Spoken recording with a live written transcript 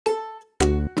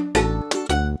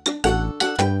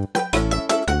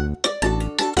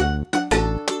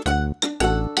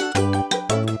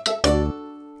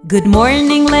Good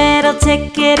morning, little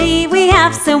Tickety, we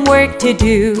have some work to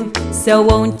do. So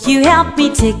won't you help me,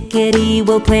 Tickety,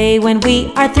 we'll play when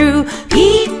we are through.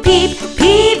 Peep, peep,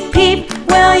 peep, peep,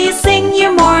 will you sing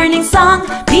your morning song?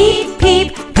 Peep,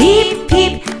 peep, peep,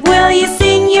 peep, will you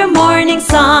sing your morning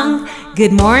song?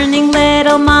 Good morning,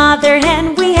 little mother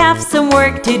hen, we have some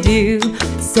work to do.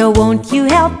 So won't you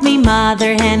help me,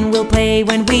 mother hen, we'll play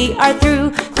when we are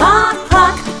through. Clock,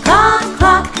 clock, clock,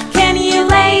 clock, can you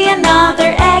lay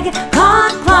another egg?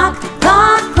 Clock, clock,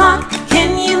 clock, clock,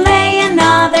 can you lay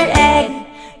another egg?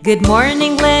 Good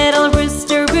morning, little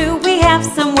rooster-roo, we have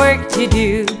some work to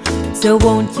do. So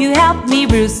won't you help me,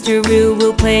 rooster-roo,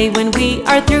 we'll play when we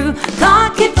are through.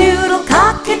 Cock-a-doodle,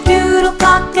 cock-a-doodle,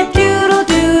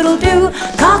 cock-a-doodle-doodle-doo.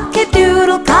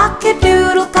 Cock-a-doodle,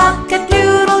 cock-a-doodle,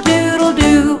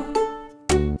 cock-a-doodle-doodle-doo.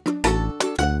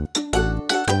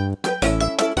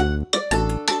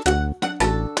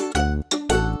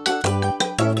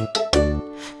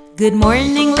 Good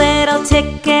morning, little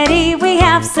Tickety, we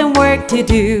have some work to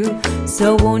do.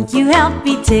 So won't you help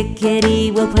me,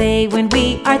 Tickety, we'll play when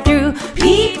we are through.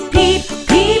 Peep, peep,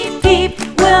 peep, peep,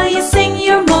 will you sing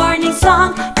your morning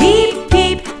song? Peep,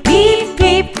 peep, peep,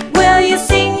 peep, will you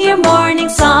sing your morning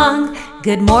song?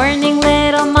 Good morning,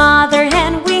 little mother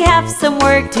hen, we have some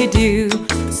work to do.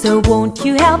 So won't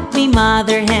you help me,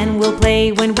 mother hen, we'll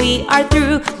play when we are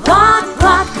through. Clock,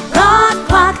 clock, clock,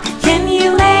 clock, can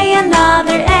you lay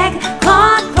another egg?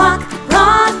 Clock, clock,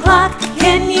 clock, clock,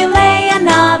 can you lay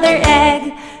another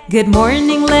egg? Good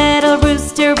morning, little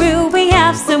rooster-roo, we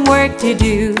have some work to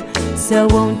do. So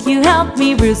won't you help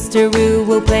me, rooster-roo,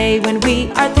 we'll play when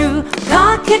we are through.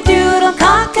 Cock-a-doodle,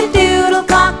 cock-a-doodle,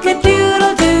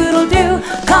 cock-a-doodle-doodle-doo.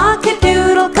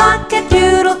 Cock-a-doodle,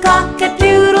 cock-a-doodle,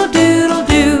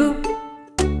 cock-a-doodle-doodle-doo.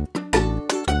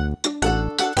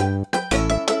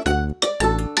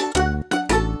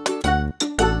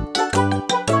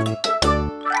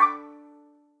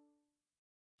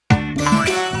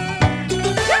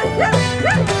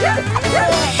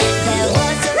 There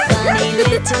was a funny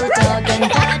little dog and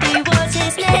Buddy was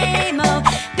his name. Oh,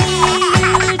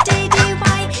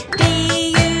 B-U-D-D-Y,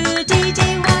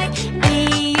 B-U-D-D-Y,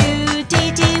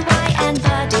 B-U-D-D-Y, and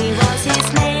Buddy was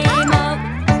his name. Oh,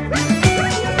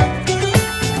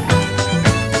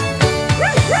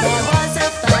 there was a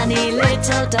funny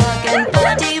little dog and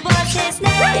Buddy was his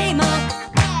name. Oh,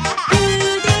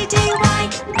 U-D-D-Y,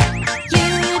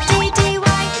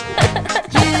 U-D-D-Y,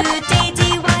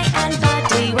 U-D-D-Y, and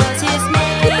Buddy was his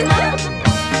name.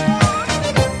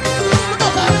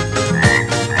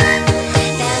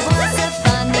 There was a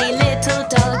funny little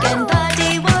dog and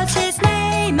Buddy was his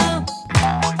name. Oh,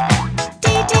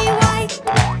 D-D-Y,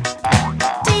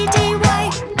 D-D-Y,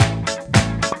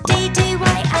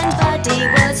 D-D-Y, and Buddy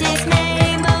was his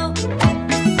name. Oh,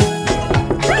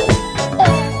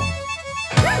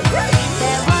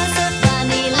 there was a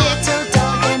funny little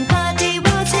dog and Buddy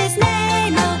was his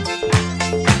name. Oh,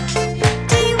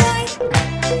 D-Y,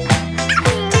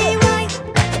 D-Y,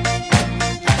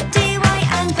 D-Y,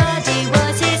 and Buddy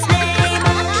was his name.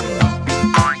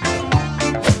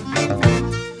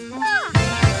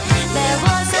 There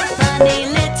was a funny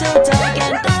little dog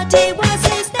and Buddy was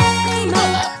his name.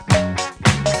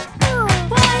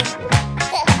 Why?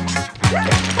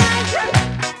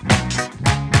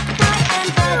 And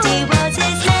Buddy was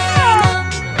his name.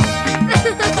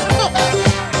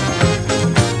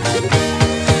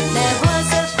 There was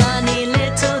a funny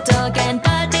little dog and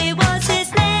Buddy was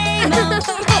his name.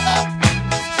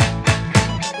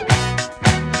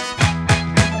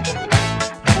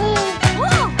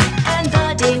 And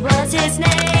Buddy was his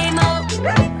name.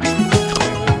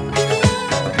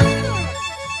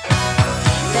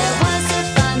 There was a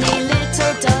funny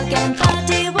little dog and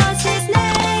Buddy was his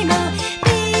name.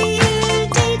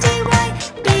 B-U-D-D-Y,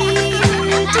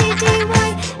 B-U-D-D-Y,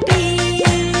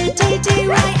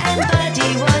 B-U-D-D-Y, and Buddy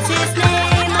was his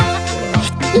name.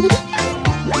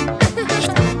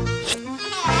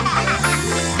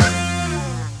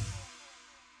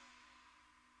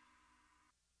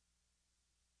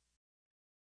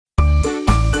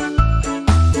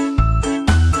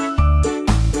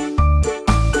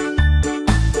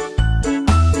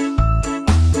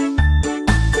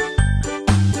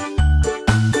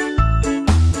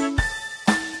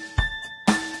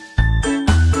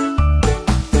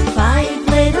 Five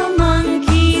little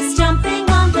monkeys jumping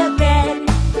on the bed.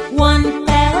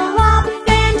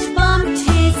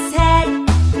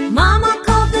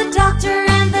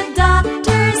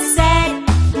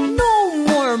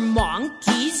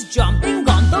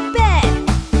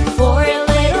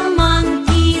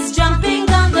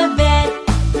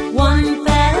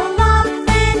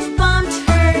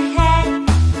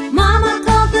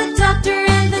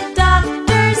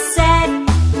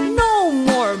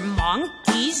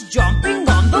 jumping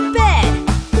on the bed.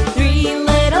 Three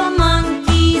little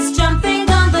monkeys jumping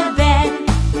on the bed.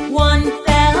 One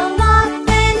fell off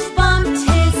and bumped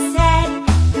his head.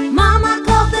 Mama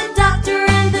called the doctor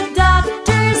and the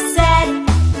doctor said,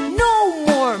 "No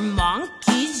more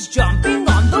monkeys jumping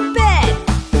on the bed."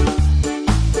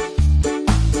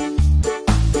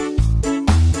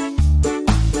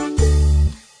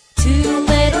 Two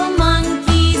little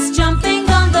monkeys jumping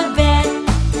on the bed.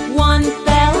 One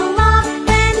fell off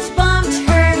and bumped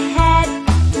her head.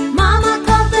 Mama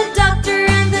called the doctor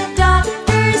and the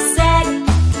doctor said,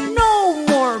 "No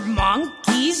more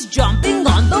monkeys jumping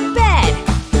on the bed."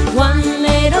 One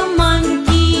little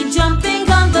monkey jumping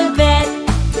on the bed.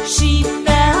 She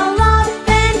fell off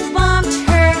and bumped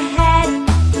her head.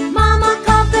 Mama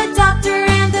called the doctor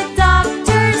and the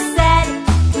doctor said,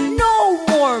 "No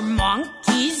more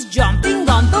monkeys jumping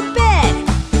on the bed."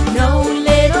 No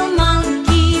little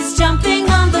monkeys jumping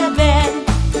on the bed.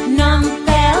 None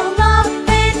fell off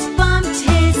and bumped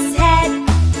his head.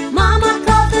 Mama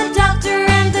called the doctor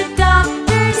and the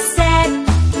doctor said,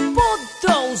 "Put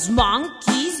those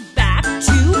monkeys back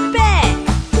to bed."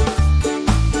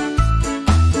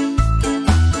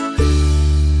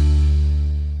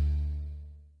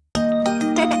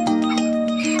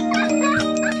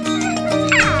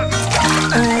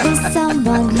 There is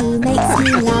someone who makes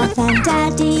me laugh, and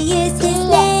Daddy is his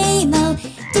name. Oh,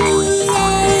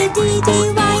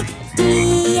 D-A-D-D-Y,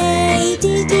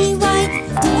 D-A-D-D-Y,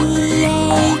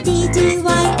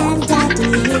 D-A-D-D-Y, and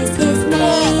Daddy is his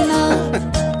name. Oh,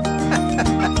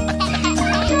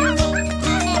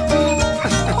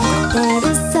 there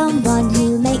is someone who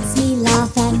makes me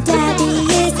laugh, and Daddy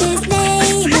is his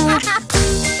name. Oh,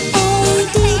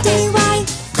 A-D-D-Y,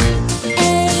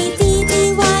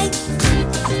 A-D-D-Y,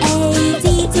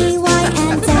 A-D-D-Y,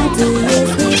 and Daddy is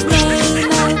his name.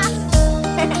 Oh,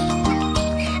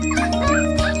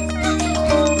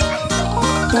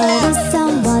 there is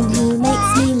someone who makes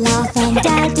me laugh, and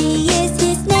Daddy is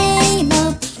his name. Oh,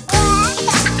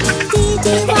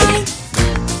 D-D-Y,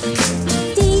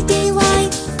 D-D-Y,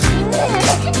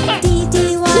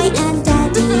 D-D-Y, and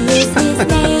Daddy is his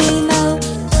name. Oh,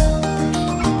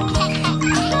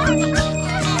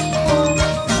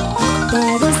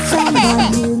 there is someone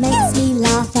who makes me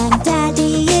laugh, and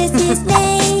Daddy is his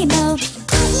name. Oh,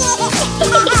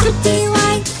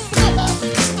 D-Y,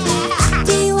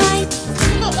 D-Y,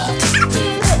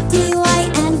 D-Y,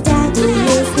 and Daddy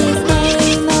is his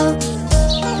name. Oh,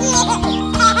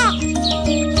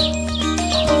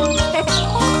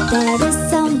 there is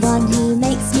someone who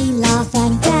makes me laugh,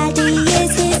 and Daddy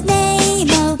is his name.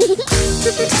 Oh,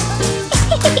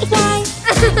 why?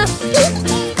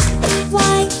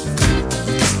 Why?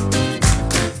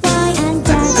 Why, and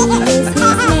Daddy is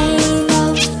his name.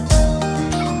 Oh,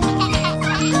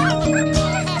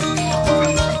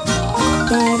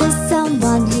 there is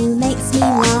someone who makes me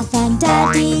laugh, and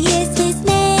Daddy is his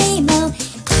name. Oh,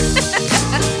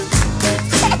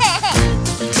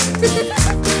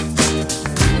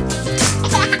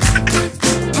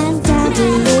 and Daddy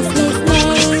is his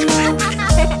name. Oh,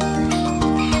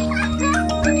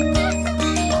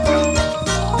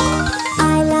 I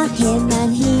love him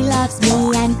and he loves me,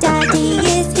 and Daddy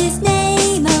is his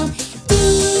name. Oh,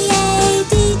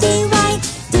 D-A-D-D-Y,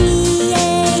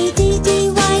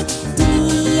 D-A-D-D-Y,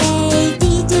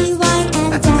 D-A-D-D-Y,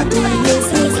 and Daddy is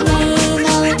his name.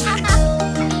 Oh,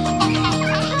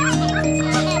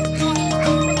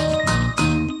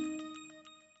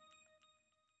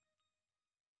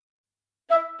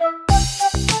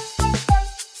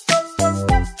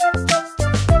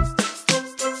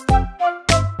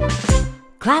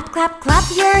 Clap, clap, clap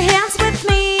your hands with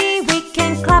me. We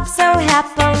can clap so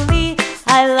happily.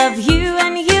 I love you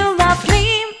and you love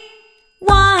me.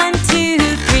 1, 2,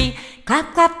 3.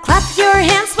 Clap, clap, clap your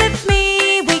hands with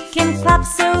me. We can clap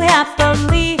so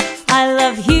happily. I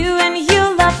love you and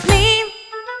you love me.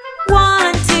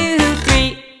 1, 2,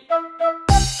 3.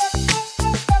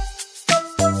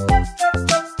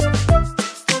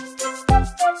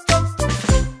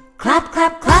 Clap,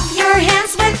 clap, clap your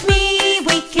hands with me.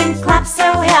 We can clap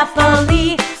so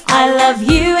happily. I love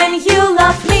you and you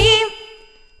love me.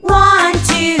 1,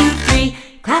 2, 3.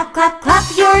 Clap, clap, clap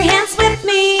your hands with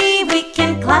me. We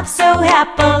can clap so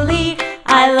happily.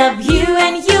 I love you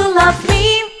and you love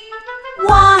me.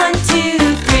 1,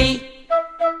 2, 3.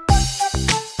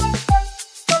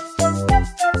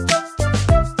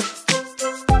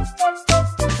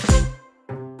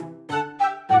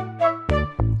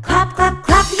 Clap, clap,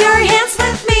 clap your hands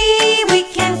with me. We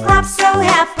can clap so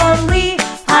happily.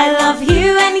 I love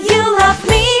you and you love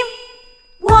me.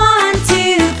 1,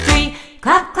 2, 3.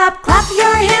 Clap, clap, clap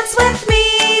your hands with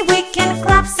me. We can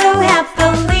clap so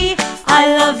happily.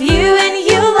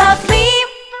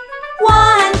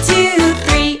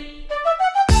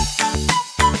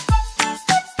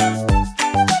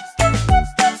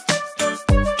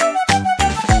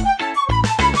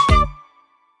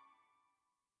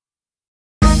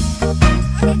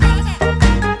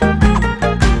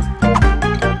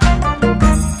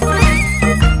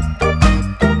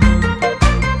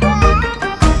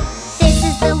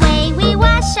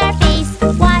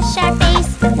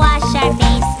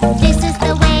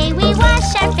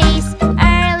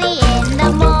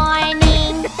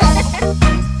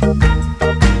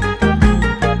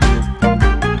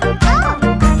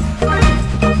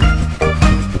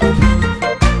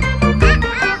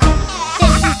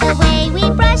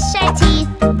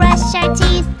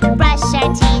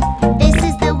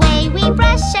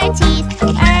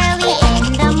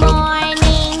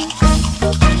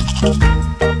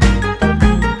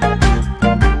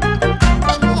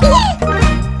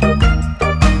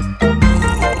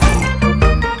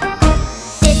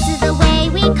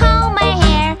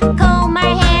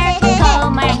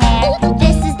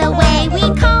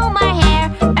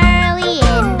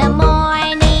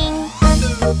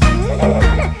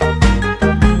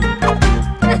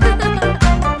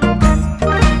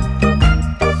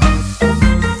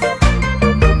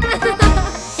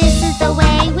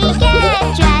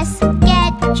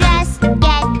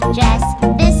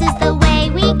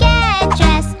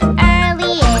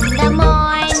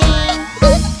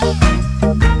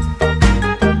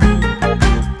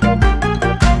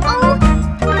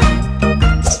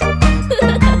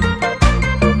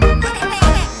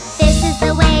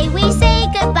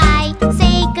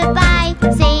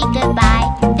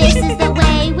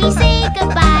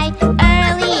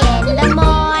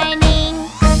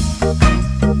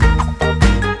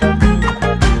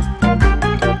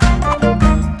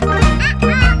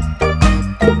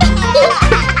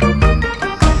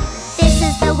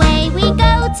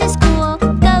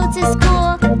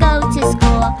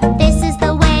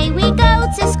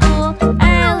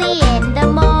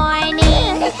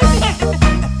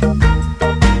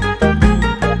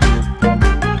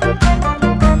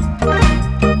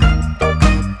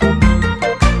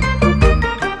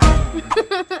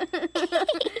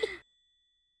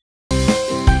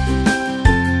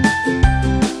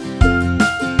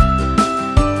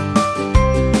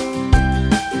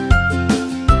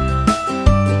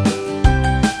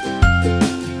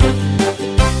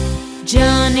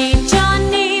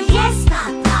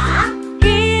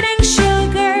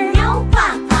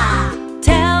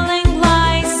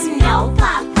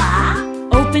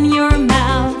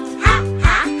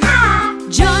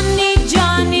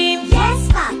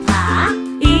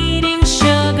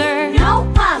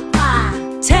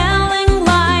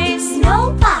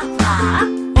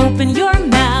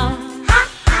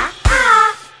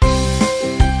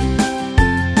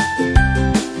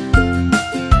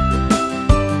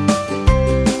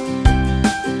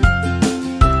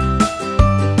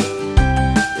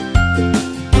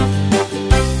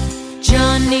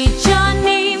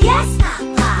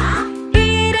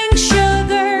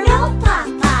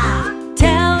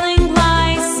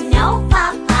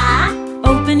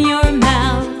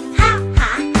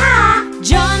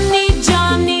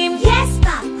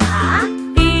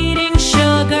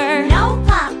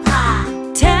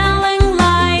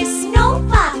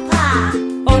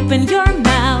 open your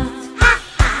mouth.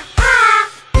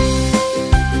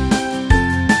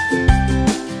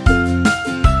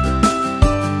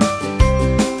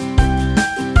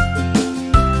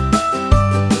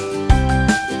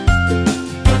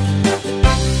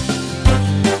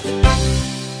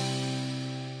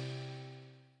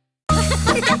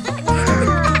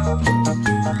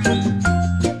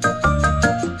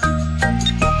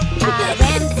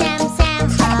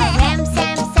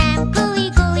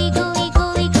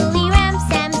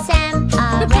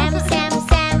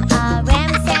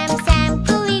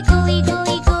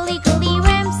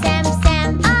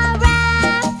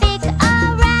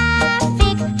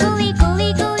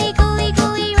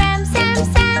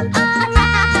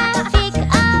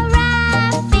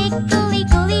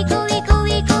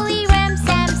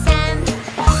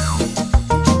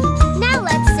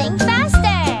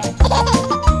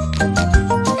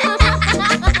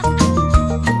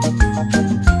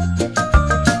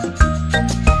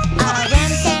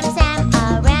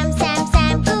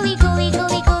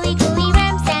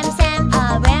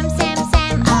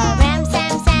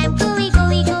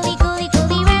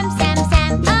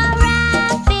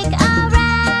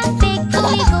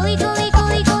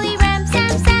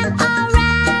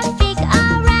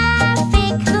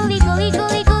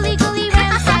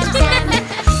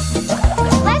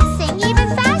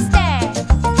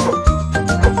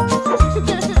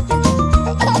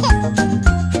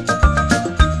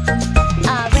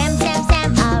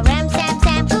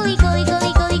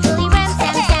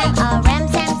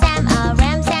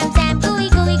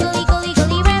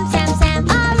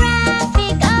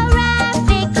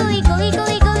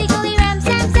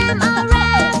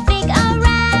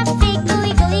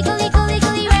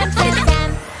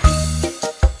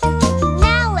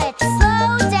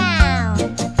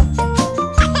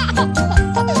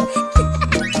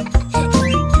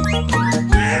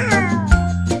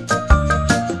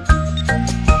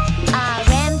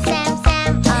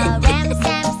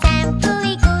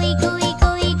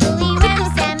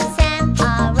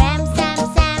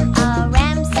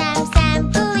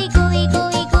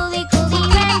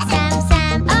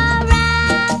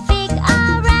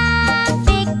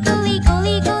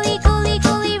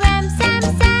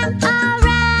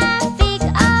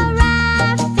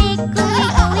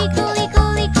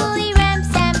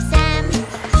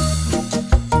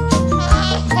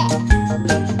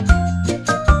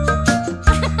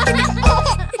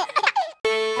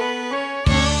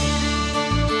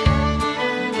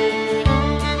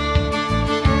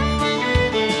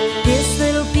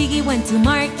 Went to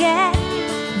market.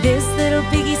 This little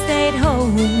piggy stayed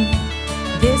home.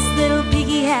 This little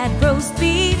piggy had roast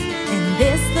beef, and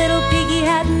this little piggy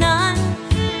had none.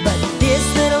 But this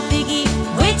little piggy,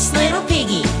 which little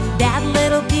piggy? That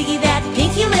little piggy, that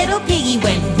pinky little piggy,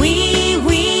 went wee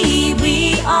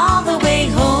all the way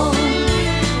home.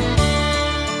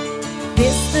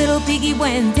 This little piggy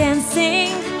went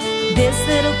dancing. This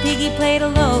little piggy played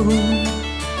alone.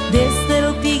 This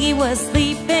little piggy was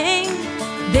sleeping.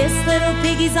 This little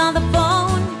piggy's on the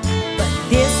phone. But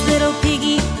this little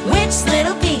piggy, which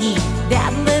little piggy?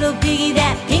 That little piggy,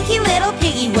 that pinky little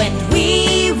piggy, went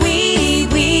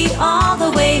wee all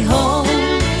the way home.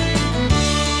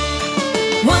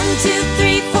 1, 2,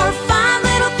 3, 4, 5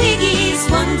 little piggies.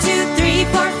 1, 2, 3,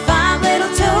 4, 5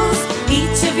 little toes.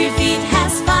 Each of your feet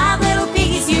has 5 little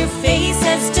piggies. Your face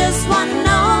has just one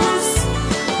nose.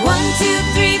 1, 2,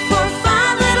 3, 4,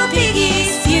 5 little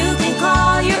piggies you can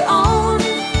call your own.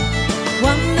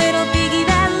 One little piggy,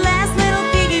 that last little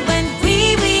piggy, went wee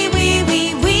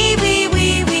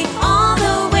all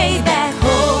the way back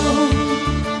home.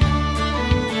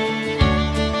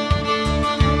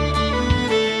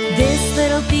 This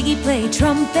little piggy played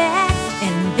trumpet,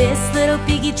 and this little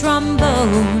piggy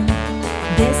trombone.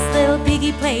 This little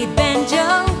piggy played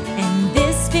banjo, and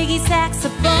this piggy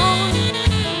saxophone.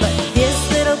 But this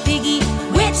little piggy,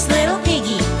 which little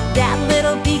piggy? That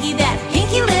little piggy, that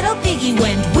pinky little piggy,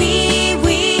 went wee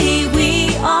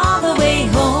all the way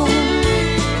home.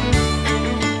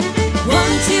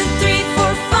 1, 2, 3,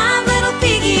 4, 5 little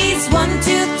piggies. 1,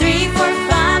 2, 3, 4,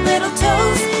 5 little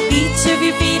toes. Each of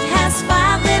your feet has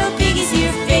 5 little piggies.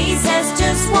 Your face has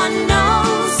just one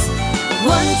nose.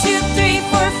 1, 2, 3,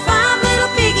 4, 5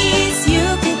 little piggies you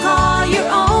can call your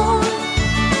own.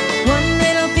 One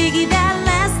little piggy, that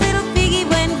last little piggy,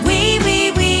 went wee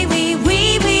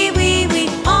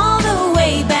all the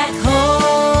way back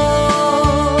home.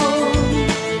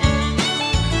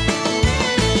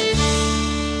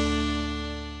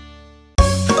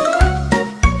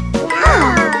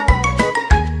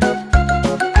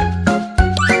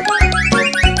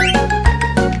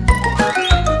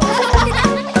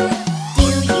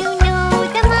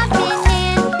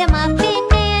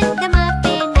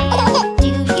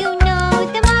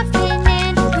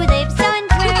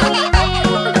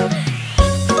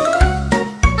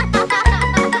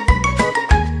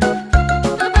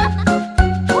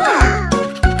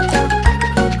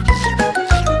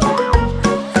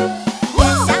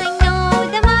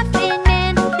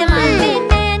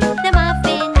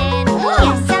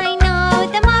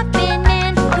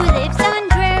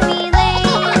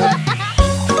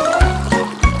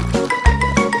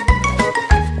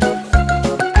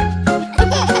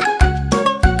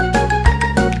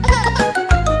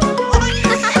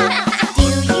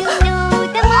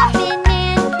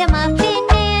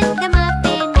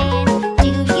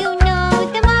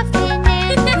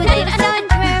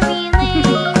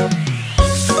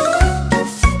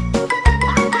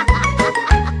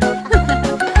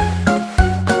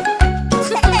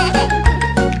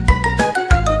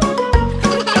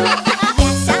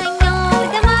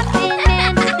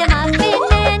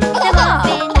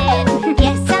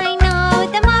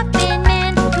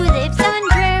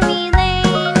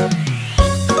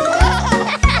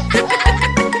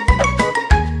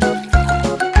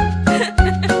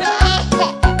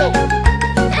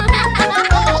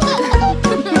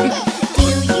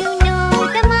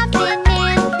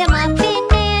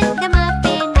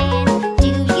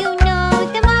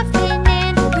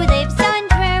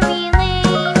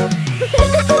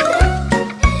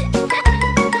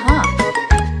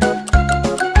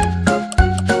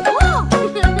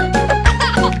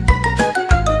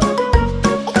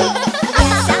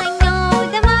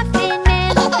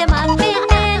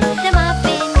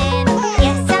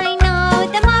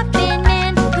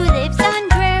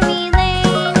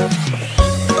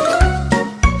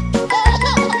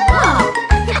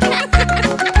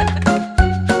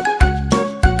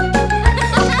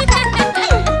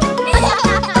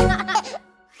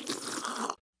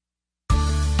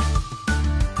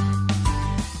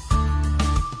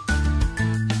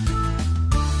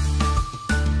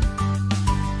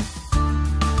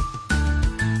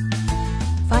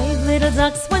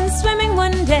 went swimming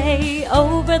one day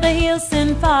over the hills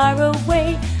and far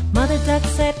away. Mother duck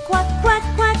said quack, quack,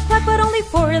 quack, quack, but only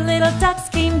 4 little ducks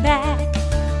came back.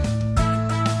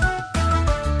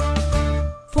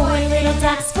 4 little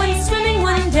ducks went swimming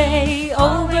one day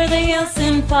over the hills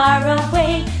and far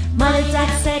away. Mother duck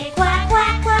said quack,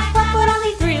 quack, quack, quack, but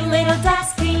only 3 little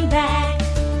ducks came back.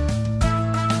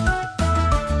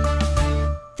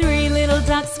 3 little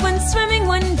ducks went swimming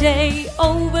one day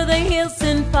over the hills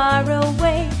and far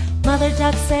away. Mother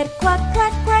duck said quack,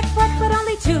 quack, quack, quack, but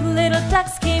only 2 little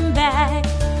ducks came back.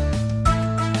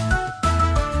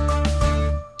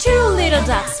 2 little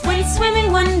ducks went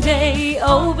swimming one day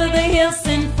over the hills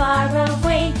and far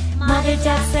away. Mother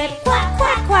duck said quack,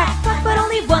 quack, quack, quack, but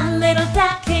only 1 little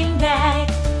duck came back.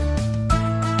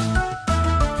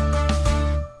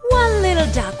 1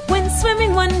 little duck went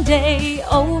swimming one day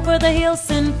over the hills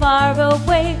and far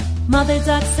away. Mother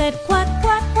duck said quack,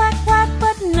 quack, quack, quack,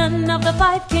 but none of the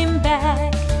 5 came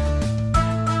back.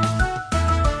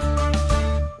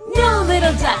 No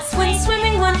little ducks went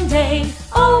swimming one day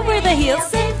over the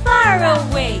hills and far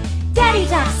away. Daddy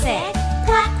duck said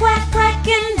quack, quack, quack,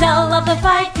 and all of the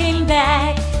 5 came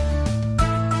back.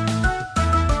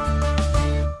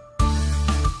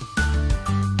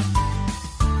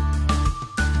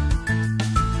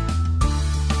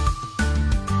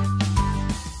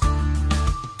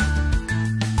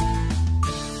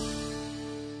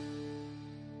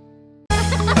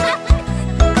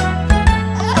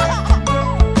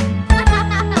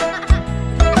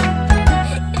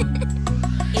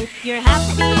 If you're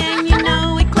happy and you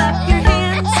know it, clap your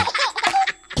hands.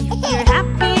 If you're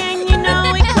happy and you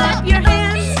know it, clap your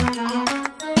hands.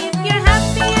 If you're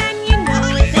happy and you know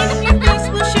it, then your face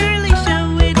will surely show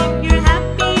it. If you're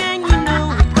happy and you know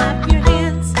it, clap your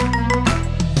hands.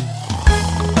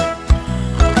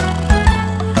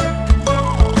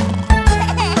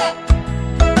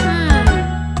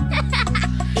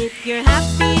 If you're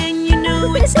happy and you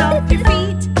know it, stomp your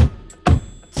feet.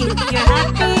 If you're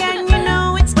happy and you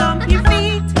know it, stomp your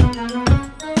feet.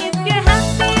 If you're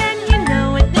happy and you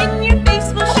know it, then your face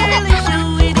will surely show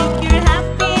it. If you're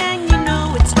happy and you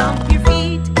know it, stomp your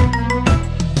feet.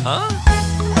 Huh?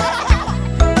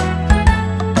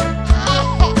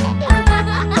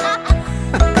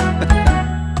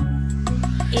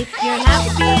 If you're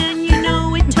happy and you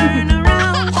know it, turn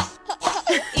around.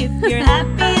 If you're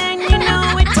happy and you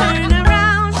know it, turn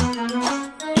around.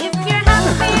 If you're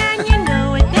happy and you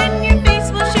know it, then your face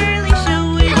will surely show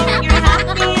it. If you're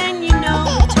happy and you know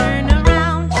it, turn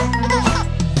around.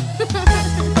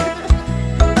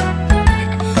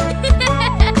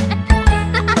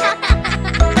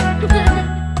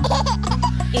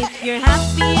 If you're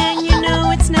happy and you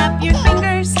know it, snap your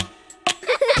fingers.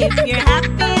 If you're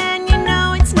happy and you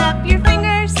know it, snap your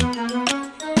fingers.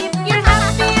 If you're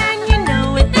happy and you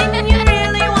know it, then you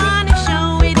really want to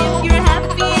show it. If you're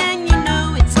happy and you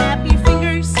know it, snap your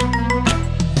fingers.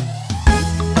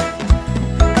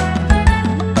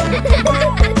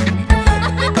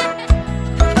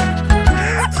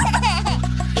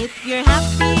 If you're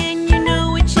happy